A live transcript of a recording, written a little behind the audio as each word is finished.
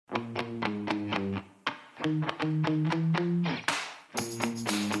Hi,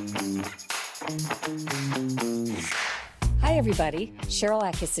 everybody. Sharyl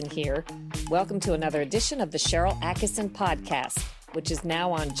Attkisson here. Welcome to another edition of the Sharyl Attkisson Podcast, which is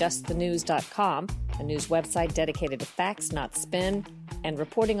now on justthenews.com, a news website dedicated to facts, not spin, and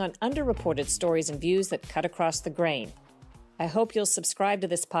reporting on underreported stories and views that cut across the grain. I hope you'll subscribe to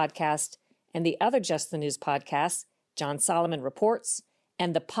this podcast and the other Just the News podcasts, John Solomon Reports,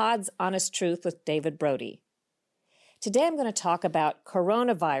 and The Pod's Honest Truth with David Brody. Today I'm going to talk about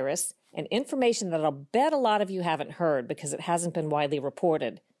coronavirus and information that I'll bet a lot of you haven't heard because it hasn't been widely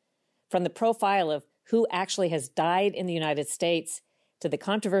reported. From the profile of who actually has died in the United States to the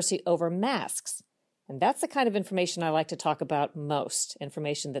controversy over masks. And that's the kind of information I like to talk about most,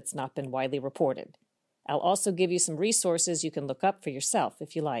 information that's not been widely reported. I'll also give you some resources you can look up for yourself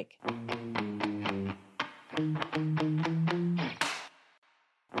if you like.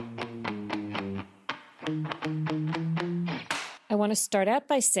 I want to start out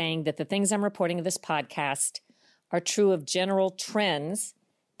by saying that the things I'm reporting in this podcast are true of general trends,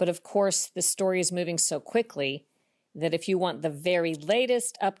 but of course the story is moving so quickly that if you want the very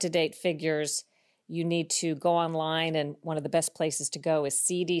latest up-to-date figures, you need to go online, and one of the best places to go is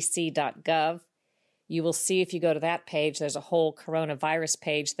cdc.gov. You will see if you go to that page, there's a whole coronavirus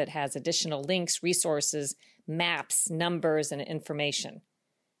page that has additional links, resources, maps, numbers, and information.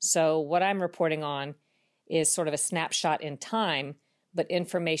 So what I'm reporting on is sort of a snapshot in time, but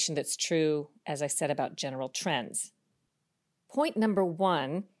information that's true, as I said, about general trends. Point number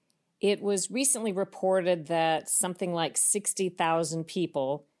one, it was recently reported that something like 60,000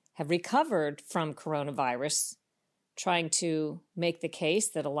 people have recovered from coronavirus, trying to make the case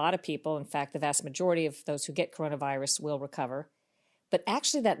that a lot of people, in fact, the vast majority of those who get coronavirus will recover. But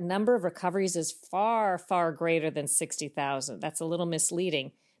actually that number of recoveries is far, far greater than 60,000. That's a little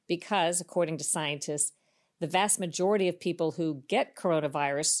misleading because, according to scientists, the vast majority of people who get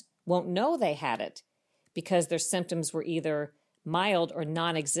coronavirus won't know they had it because their symptoms were either mild or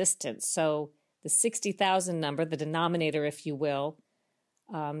non-existent. So the 60,000 number, the denominator, if you will,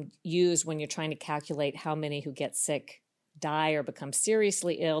 used when you're trying to calculate how many who get sick die or become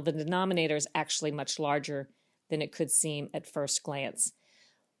seriously ill, the denominator is actually much larger than it could seem at first glance.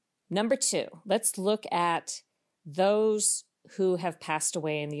 Number two, let's look at those who have passed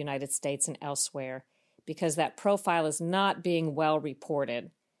away in the United States and elsewhere, because that profile is not being well reported.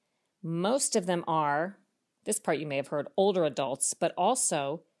 Most of them are, this part you may have heard, older adults, but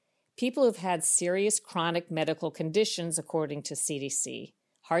also people who've had serious chronic medical conditions, according to CDC.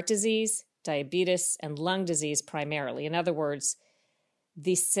 Heart disease, diabetes, and lung disease primarily. In other words,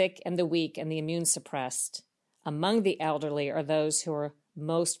 the sick and the weak and the immune suppressed among the elderly are those who are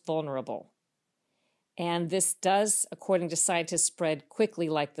most vulnerable. And this does, according to scientists, spread quickly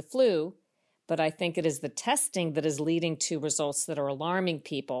like the flu, but I think it is the testing that is leading to results that are alarming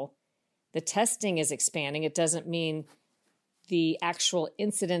people. The testing is expanding. It doesn't mean the actual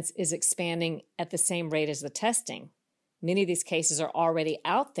incidence is expanding at the same rate as the testing. Many of these cases are already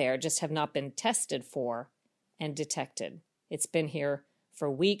out there, just have not been tested for and detected. It's been here for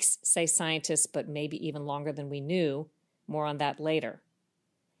weeks, say scientists, but maybe even longer than we knew. More on that later.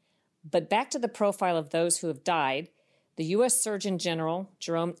 But back to the profile of those who have died, the U.S. Surgeon General,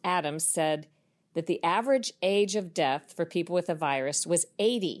 Jerome Adams, said that the average age of death for people with the virus was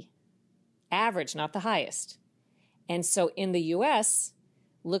 80. Average, not the highest. And so in the U.S.,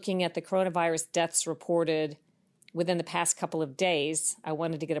 looking at the coronavirus deaths reported within the past couple of days, I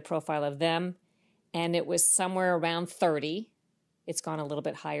wanted to get a profile of them, and it was somewhere around 30. It's gone a little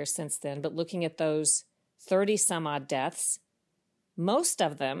bit higher since then, but looking at those 30-some-odd deaths, most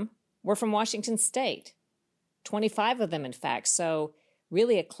of them were from Washington State. 25 of them, in fact. So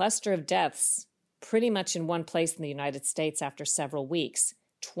really a cluster of deaths pretty much in one place in the United States after several weeks.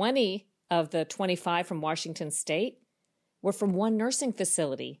 20 of the 25 from Washington State were from one nursing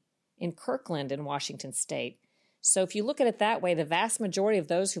facility in Kirkland in Washington State. So if you look at it that way, the vast majority of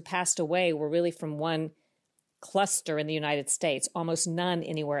those who passed away were really from one cluster in the United States, almost none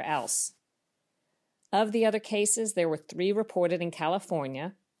anywhere else. Of the other cases, there were 3 reported in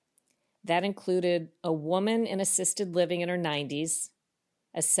California. That included a woman in assisted living in her 90s,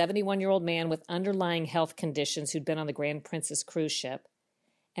 a 71-year-old man with underlying health conditions who'd been on the Grand Princess cruise ship,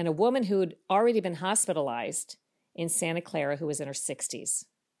 and a woman who had already been hospitalized in Santa Clara who was in her 60s.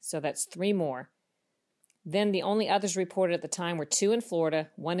 So that's 3 more. Then the only others reported at the time were 2 in Florida,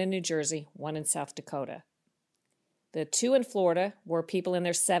 1 in New Jersey, 1 in South Dakota. The 2 in Florida were people in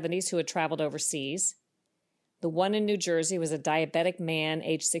their 70s who had traveled overseas. The 1 in New Jersey was a diabetic man,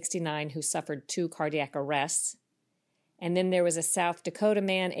 age 69, who suffered 2 cardiac arrests. And then there was a South Dakota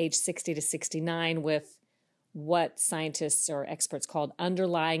man, age 60 to 69, with what scientists or experts called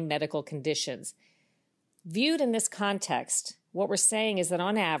underlying medical conditions. Viewed in this context, what we're saying is that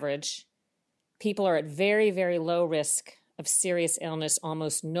on average, people are at very, very low risk of serious illness,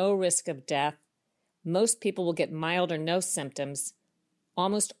 almost no risk of death. Most people will get mild or no symptoms.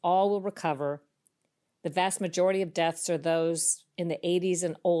 Almost all will recover. The vast majority of deaths are those in the 80s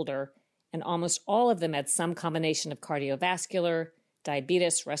and older, and almost all of them had some combination of cardiovascular,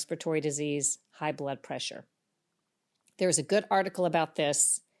 diabetes, respiratory disease, high blood pressure. There's a good article about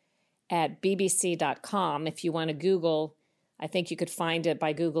this at bbc.com. If you want to Google, I think you could find it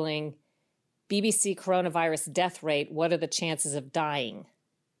by Googling BBC coronavirus death rate, what are the chances of dying?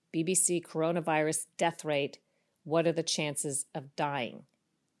 BBC coronavirus death rate, what are the chances of dying?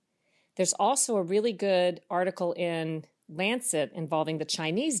 There's also a really good article in Lancet involving the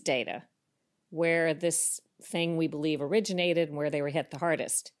Chinese data, where this thing we believe originated and where they were hit the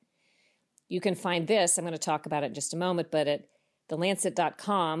hardest. You can find this, I'm going to talk about it in just a moment, but at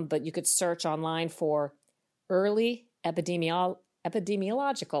thelancet.com, but you could search online for early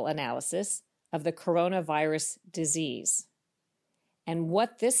epidemiological analysis of the coronavirus disease. And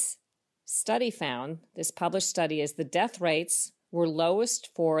what this study found, this published study, is the death rates were lowest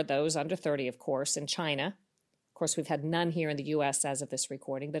for those under 30, of course, in China. Of course, we've had none here in the U.S. as of this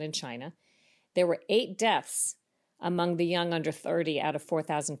recording, but in China. There were 8 deaths among the young under 30 out of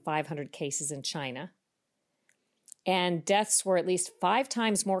 4,500 cases in China. And deaths were at least 5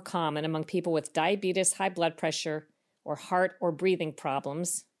 times more common among people with diabetes, high blood pressure, or heart or breathing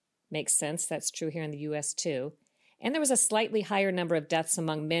problems. Makes sense. That's true here in the U.S. too. And there was a slightly higher number of deaths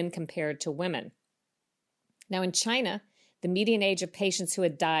among men compared to women. Now, in China, the median age of patients who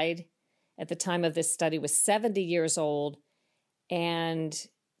had died at the time of this study was 70 years old, and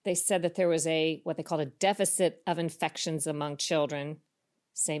they said that there was what they called a deficit of infections among children.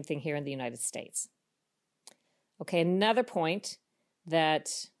 Same thing here in the United States. Okay, another point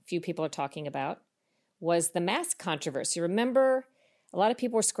that few people are talking about was the mask controversy. Remember, a lot of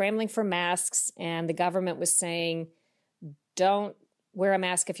people were scrambling for masks, and the government was saying, don't wear a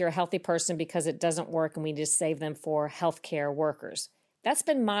mask if you're a healthy person because it doesn't work and we need to save them for healthcare workers. That's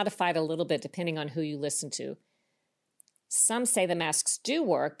been modified a little bit depending on who you listen to. Some say the masks do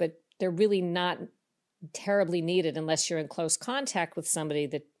work, but they're really not terribly needed unless you're in close contact with somebody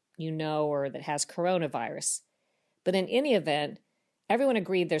that you know or that has coronavirus. But in any event, everyone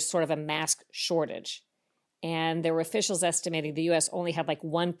agreed there's sort of a mask shortage. And there were officials estimating the U.S. only had like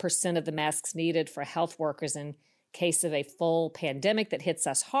 1% of the masks needed for health workers in case of a full pandemic that hits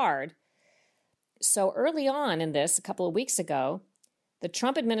us hard. So early on in this, a couple of weeks ago, the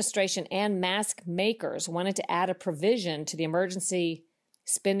Trump administration and mask makers wanted to add a provision to the emergency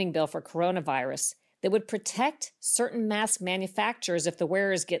spending bill for coronavirus that would protect certain mask manufacturers if the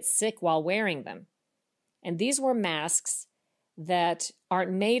wearers get sick while wearing them. And these were masks that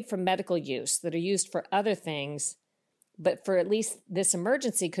aren't made for medical use, that are used for other things, but for at least this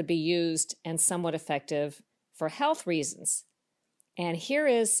emergency could be used and somewhat effective for health reasons. And here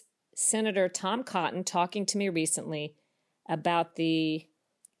is Senator Tom Cotton talking to me recently about the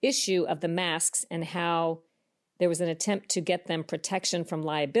issue of the masks and how there was an attempt to get them protection from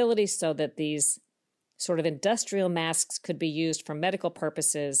liability so that these sort of industrial masks could be used for medical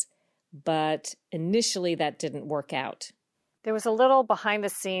purposes, but initially that didn't work out. There was a little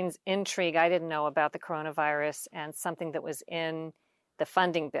behind-the-scenes intrigue I didn't know about the coronavirus and something that was in the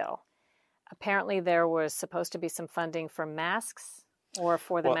funding bill. Apparently there was supposed to be some funding for masks or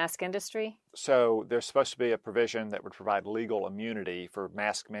for the mask industry. So there's supposed to be a provision that would provide legal immunity for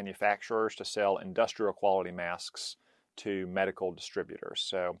mask manufacturers to sell industrial quality masks to medical distributors.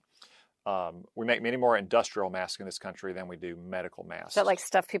 So we make many more industrial masks in this country than we do medical masks. Is that like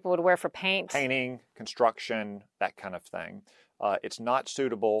stuff people would wear for paint? Painting, construction, that kind of thing. It's not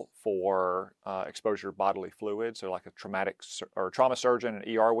suitable for exposure to bodily fluids. So like a trauma surgeon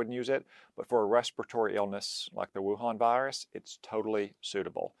and ER wouldn't use it. But for a respiratory illness like the Wuhan virus, it's totally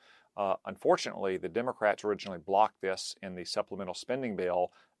suitable. Unfortunately, the Democrats originally blocked this in the supplemental spending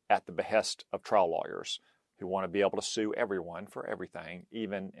bill at the behest of trial lawyers who want to be able to sue everyone for everything,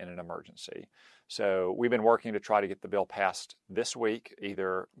 even in an emergency. So we've been working to try to get the bill passed this week,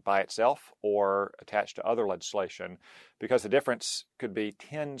 either by itself or attached to other legislation, because the difference could be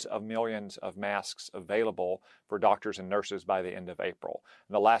tens of millions of masks available for doctors and nurses by the end of April.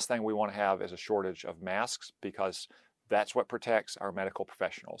 And the last thing we want to have is a shortage of masks, because that's what protects our medical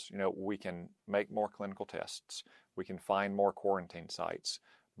professionals. You know, we can make more clinical tests, we can find more quarantine sites,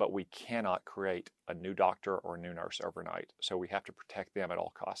 but we cannot create a new doctor or a new nurse overnight. So we have to protect them at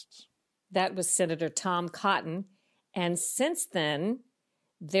all costs. That was Senator Tom Cotton. And since then,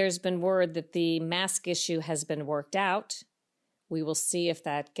 There's been word that the mask issue has been worked out. We will see if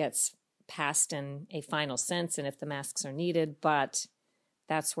that gets passed in a final sense and if the masks are needed, but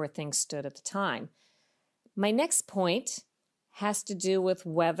that's where things stood at the time. My next point has to do with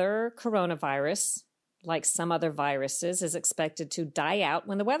whether coronavirus, like some other viruses, is expected to die out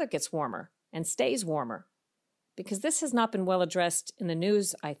when the weather gets warmer and stays warmer. Because this has not been well addressed in the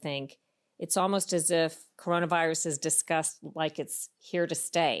news, I think. It's almost as if coronavirus is discussed like it's here to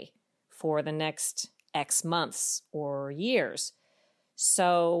stay for the next X months or years.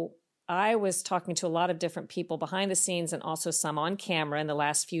 So I was talking to a lot of different people behind the scenes and also some on camera in the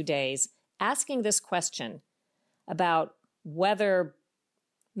last few days, asking this question about whether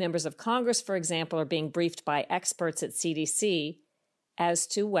members of Congress, for example, are being briefed by experts at CDC as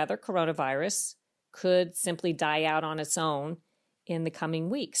to whether coronavirus could simply die out on its own in the coming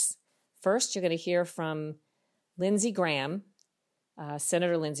weeks. First, you're going to hear from Lindsey Graham,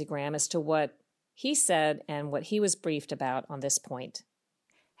 Senator Lindsey Graham, as to what he said and what he was briefed about on this point.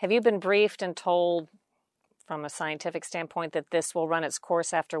 Have you been briefed and told from a scientific standpoint that this will run its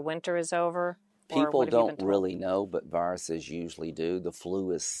course after winter is over? People don't really know, but viruses usually do. The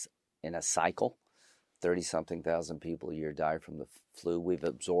flu is in a cycle. 30-something thousand people a year die from the flu. We've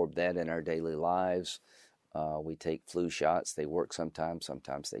absorbed that in our daily lives. We take flu shots. They work sometimes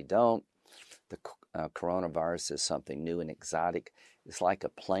they don't. The coronavirus is something new and exotic. It's like a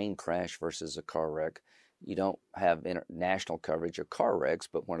plane crash versus a car wreck. You don't have international coverage of car wrecks,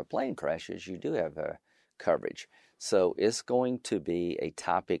 but when a plane crashes, you do have coverage. So it's going to be a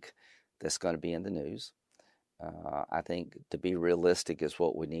topic that's going to be in the news. I think to be realistic is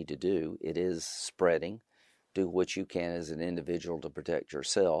what we need to do. It is spreading. Do what you can as an individual to protect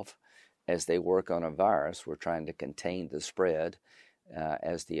yourself. As they work on a virus, we're trying to contain the spread.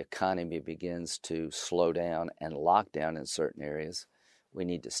 As the economy begins to slow down and lock down in certain areas, we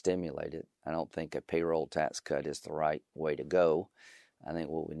need to stimulate it. I don't think a payroll tax cut is the right way to go. I think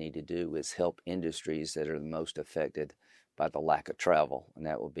what we need to do is help industries that are the most affected by the lack of travel, and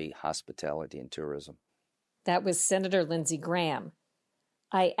that will be hospitality and tourism. That was Senator Lindsey Graham.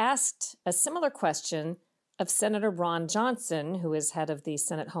 I asked a similar question of Senator Ron Johnson, who is head of the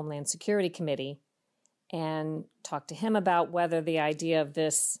Senate Homeland Security Committee, and talked to him about whether the idea of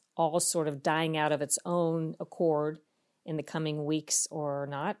this all sort of dying out of its own accord in the coming weeks or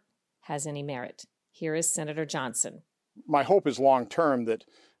not has any merit. Here is Senator Johnson. My hope is long-term that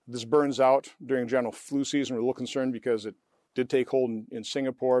this burns out during general flu season. We're a little concerned because it did take hold in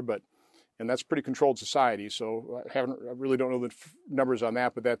Singapore, and that's a pretty controlled society. So I really don't know the numbers on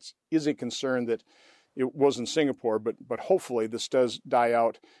that, but that is a concern that it was in Singapore. But hopefully this does die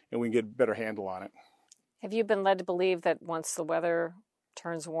out and we can get a better handle on it. Have you been led to believe that once the weather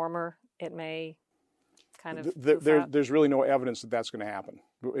turns warmer, it may kind of there's really no evidence that that's going to happen.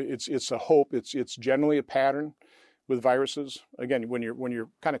 It's a hope. It's generally a pattern with viruses. Again, when you're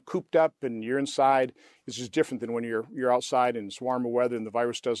kind of cooped up and you're inside, it's just different than when you're outside and it's warmer weather and the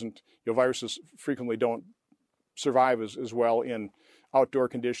virus doesn't. Viruses frequently don't survive as well in outdoor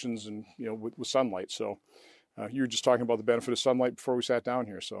conditions and with sunlight. So you were just talking about the benefit of sunlight before we sat down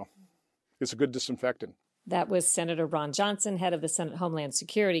here. So it's a good disinfectant. That was Senator Ron Johnson, head of the Senate Homeland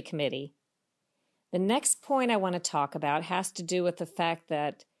Security Committee. The next point I want to talk about has to do with the fact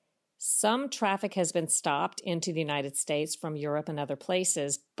that some traffic has been stopped into the United States from Europe and other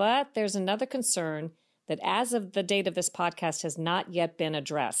places, but there's another concern that as of the date of this podcast has not yet been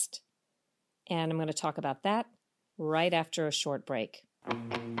addressed. And I'm going to talk about that right after a short break.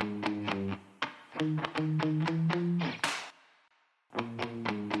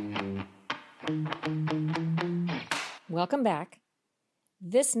 Welcome back.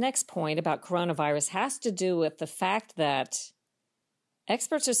 This next point about coronavirus has to do with the fact that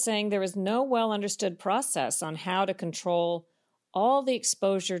experts are saying there is no well-understood process on how to control all the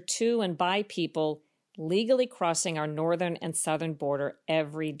exposure to and by people legally crossing our northern and southern border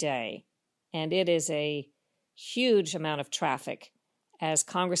every day. And it is a huge amount of traffic, as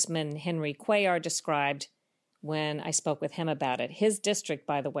Congressman Henry Cuellar described when I spoke with him about it. His district,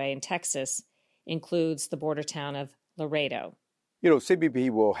 by the way, in Texas, includes the border town of Laredo.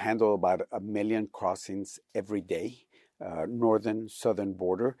 CBP will handle about 1 million crossings every day, northern, southern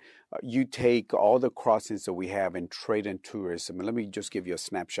border. You take all the crossings that we have in trade and tourism, and let me just give you a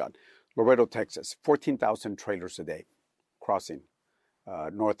snapshot. Laredo, Texas, 14,000 trailers a day crossing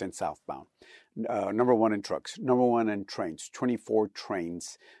north and southbound. Number one in trucks, number one in trains, 24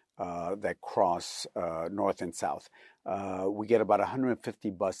 trains that cross north and south. We get about 150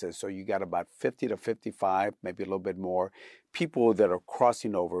 buses, so you got about 50 to 55, maybe a little bit more, people that are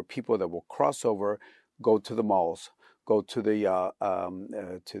crossing over, people that will cross over, go to the malls, go to the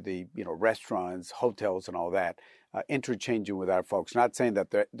restaurants, hotels, and all that, interchanging with our folks. Not saying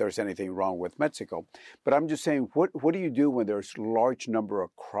that there's anything wrong with Mexico, but I'm just saying, what do you do when there's large number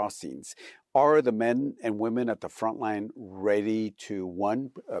of crossings? Are the men and women at the front line ready to,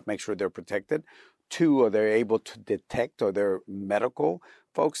 one, make sure they're protected? Two, are they able to detect, are there medical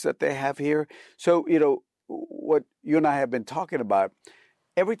folks that they have here? So, what you and I have been talking about,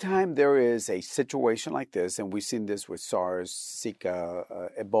 every time there is a situation like this, and we've seen this with SARS, Zika,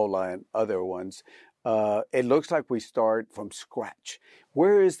 Ebola, and other ones, it looks like we start from scratch.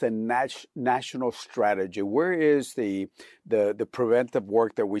 Where is the national strategy? Where is the preventive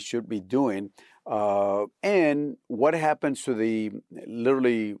work that we should be doing? And what happens to the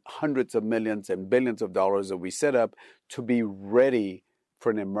literally hundreds of millions and billions of dollars that we set up to be ready for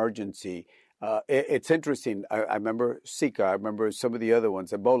an emergency? It's interesting. I remember Zika. I remember some of the other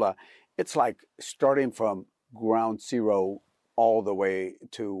ones, Ebola. It's like starting from ground zero all the way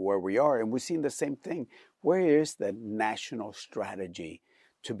to where we are. And we're seeing the same thing. Where is the national strategy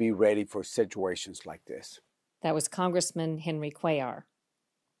to be ready for situations like this? That was Congressman Henry Cuellar.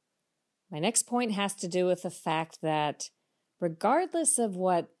 My next point has to do with the fact that regardless of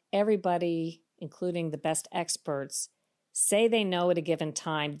what everybody, including the best experts, say they know at a given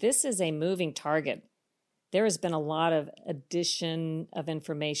time, this is a moving target. There has been a lot of addition of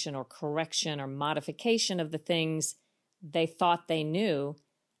information or correction or modification of the things they thought they knew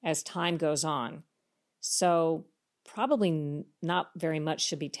as time goes on. So probably not very much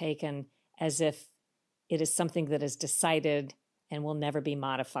should be taken as if it is something that is decided and will never be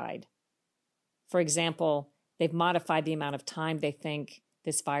modified. For example, they've modified the amount of time they think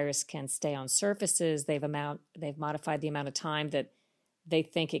this virus can stay on surfaces. They've modified the amount of time that they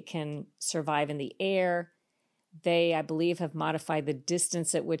think it can survive in the air. They, I believe, have modified the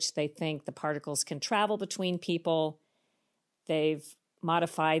distance at which they think the particles can travel between people. They've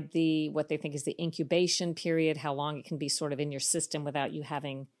modified what they think is the incubation period, how long it can be sort of in your system without you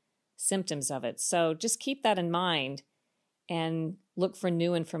having symptoms of it. So just keep that in mind and look for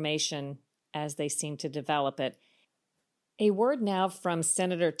new information as they seem to develop it. A word now from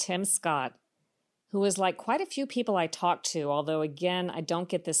Senator Tim Scott, who is like quite a few people I talk to, although again, I don't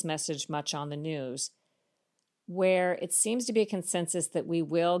get this message much on the news, where it seems to be a consensus that we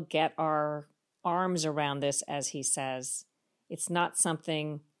will get our arms around this, as he says. It's not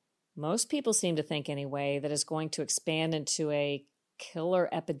something most people seem to think anyway, that is going to expand into a killer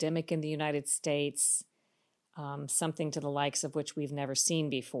epidemic in the United States, something to the likes of which we've never seen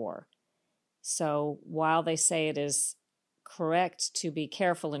before. So while they say it is correct to be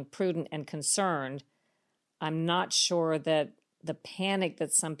careful and prudent and concerned, I'm not sure that the panic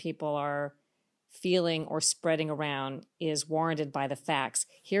that some people are feeling or spreading around is warranted by the facts.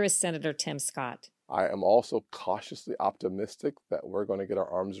 Here is Senator Tim Scott. I am also cautiously optimistic that we're going to get our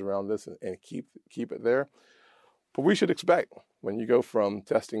arms around this and keep it there. But we should expect, when you go from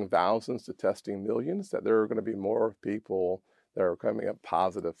testing thousands to testing millions, that there are going to be more people that are coming up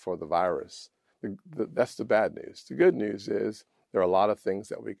positive for the virus. That's the bad news. The good news is there are a lot of things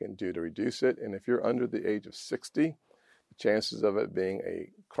that we can do to reduce it. And if you're under the age of 60, the chances of it being a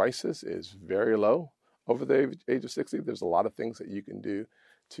crisis is very low. Over the age of 60, there's a lot of things that you can do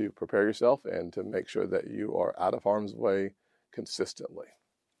to prepare yourself and to make sure that you are out of harm's way consistently.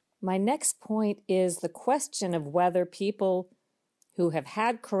 My next point is the question of whether people who have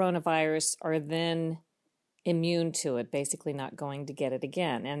had coronavirus are then immune to it, basically not going to get it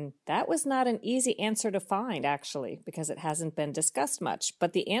again. And that was not an easy answer to find, actually, because it hasn't been discussed much.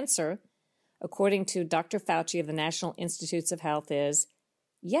 But the answer, according to Dr. Fauci of the National Institutes of Health, is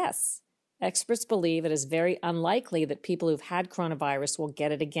yes. Experts believe it is very unlikely that people who've had coronavirus will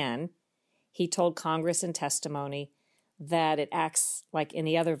get it again. He told Congress in testimony that it acts like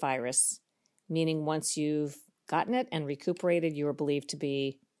any other virus, meaning once you've gotten it and recuperated, you are believed to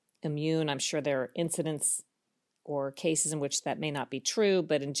be immune. I'm sure there are incidents or cases in which that may not be true,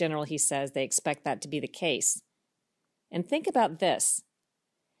 but in general, he says they expect that to be the case. And think about this.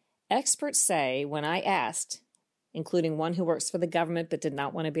 Experts say, when I asked, including one who works for the government but did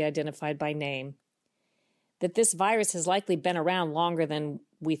not want to be identified by name, that this virus has likely been around longer than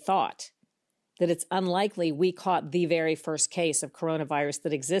we thought, that it's unlikely we caught the very first case of coronavirus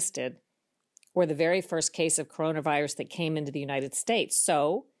that existed, or the very first case of coronavirus that came into the United States.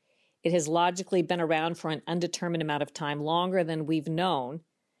 So it has logically been around for an undetermined amount of time, longer than we've known,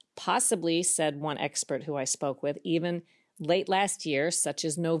 possibly, said one expert who I spoke with, even late last year, such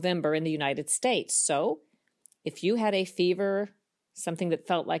as November in the United States. So if you had a fever, something that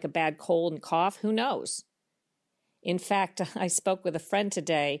felt like a bad cold and cough, who knows? In fact, I spoke with a friend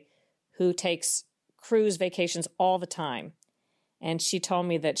today who takes cruise vacations all the time. And she told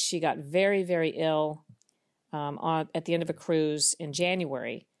me that she got very, very ill at the end of a cruise in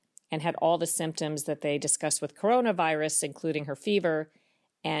January and had all the symptoms that they discussed with coronavirus, including her fever,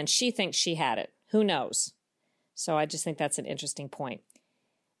 and she thinks she had it. Who knows? So I just think that's an interesting point.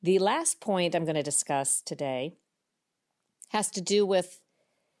 The last point I'm going to discuss today has to do with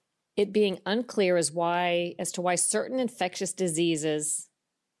it being unclear as to why certain infectious diseases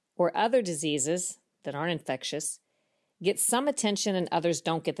or other diseases that aren't infectious get some attention and others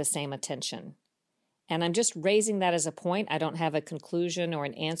don't get the same attention. And I'm just raising that as a point. I don't have a conclusion or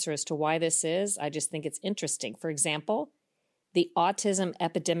an answer as to why this is. I just think it's interesting. For example, the autism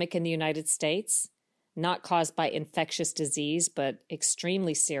epidemic in the United States, not caused by infectious disease, but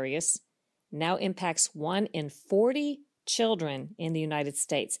extremely serious, now impacts 1 in 40 children in the United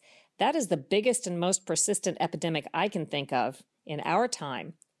States. That is the biggest and most persistent epidemic I can think of in our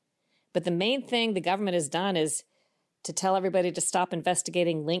time. But the main thing the government has done is to tell everybody to stop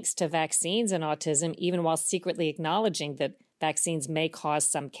investigating links to vaccines and autism, even while secretly acknowledging that vaccines may cause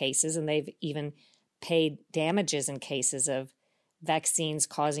some cases, and they've even paid damages in cases of vaccines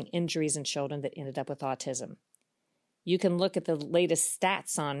causing injuries in children that ended up with autism. You can look at the latest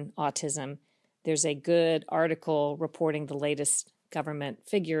stats on autism. There's a good article reporting the latest government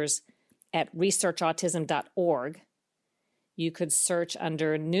figures at researchautism.org. You could search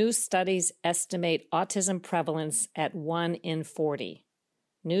under New Studies Estimate Autism Prevalence at 1 in 40.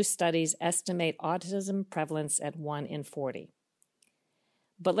 New studies estimate autism prevalence at 1 in 40.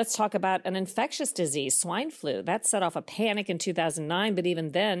 But let's talk about an infectious disease, swine flu. That set off a panic in 2009, but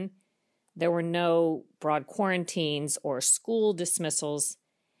even then, there were no broad quarantines or school dismissals.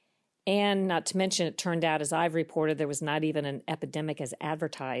 And not to mention, it turned out, as I've reported, there was not even an epidemic as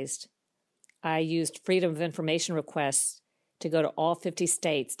advertised. I used Freedom of Information requests to go to all 50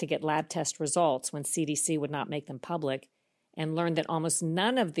 states to get lab test results when CDC would not make them public, and learned that almost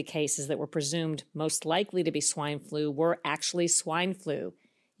none of the cases that were presumed most likely to be swine flu were actually swine flu.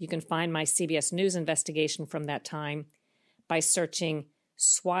 You can find my CBS News investigation from that time by searching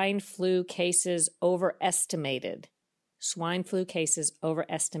swine flu cases overestimated. Swine flu cases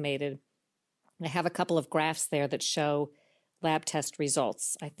overestimated. I have a couple of graphs there that show lab test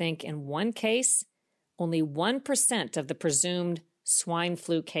results. I think in one case, only 1% of the presumed swine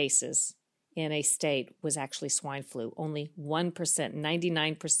flu cases in a state was actually swine flu. Only 1%,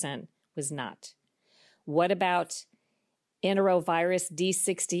 99% was not. What about enterovirus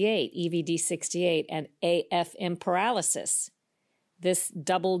D68, EVD68, and AFM paralysis? This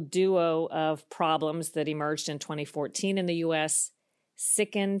double duo of problems that emerged in 2014 in the U.S.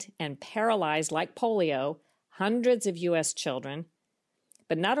 sickened and paralyzed, like polio, hundreds of U.S. children.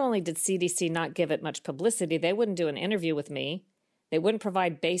 But not only did CDC not give it much publicity, they wouldn't do an interview with me. They wouldn't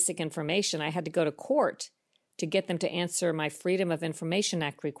provide basic information. I had to go to court to get them to answer my Freedom of Information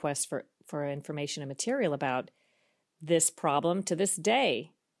Act request for information and material about this problem. To this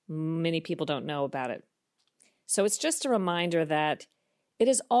day, many people don't know about it. So it's just a reminder that it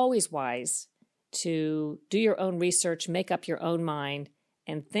is always wise to do your own research, make up your own mind,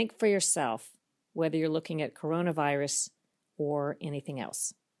 and think for yourself whether you're looking at coronavirus or anything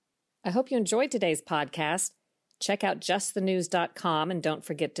else. I hope you enjoyed today's podcast. Check out justthenews.com and don't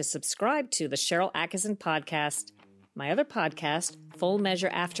forget to subscribe to the Sharyl Attkisson podcast, my other podcast, Full Measure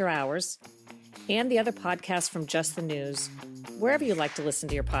After Hours, and the other podcasts from Just the News, wherever you like to listen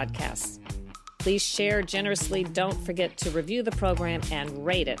to your podcasts. Please share generously. Don't forget to review the program and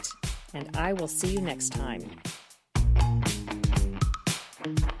rate it. And I will see you next time.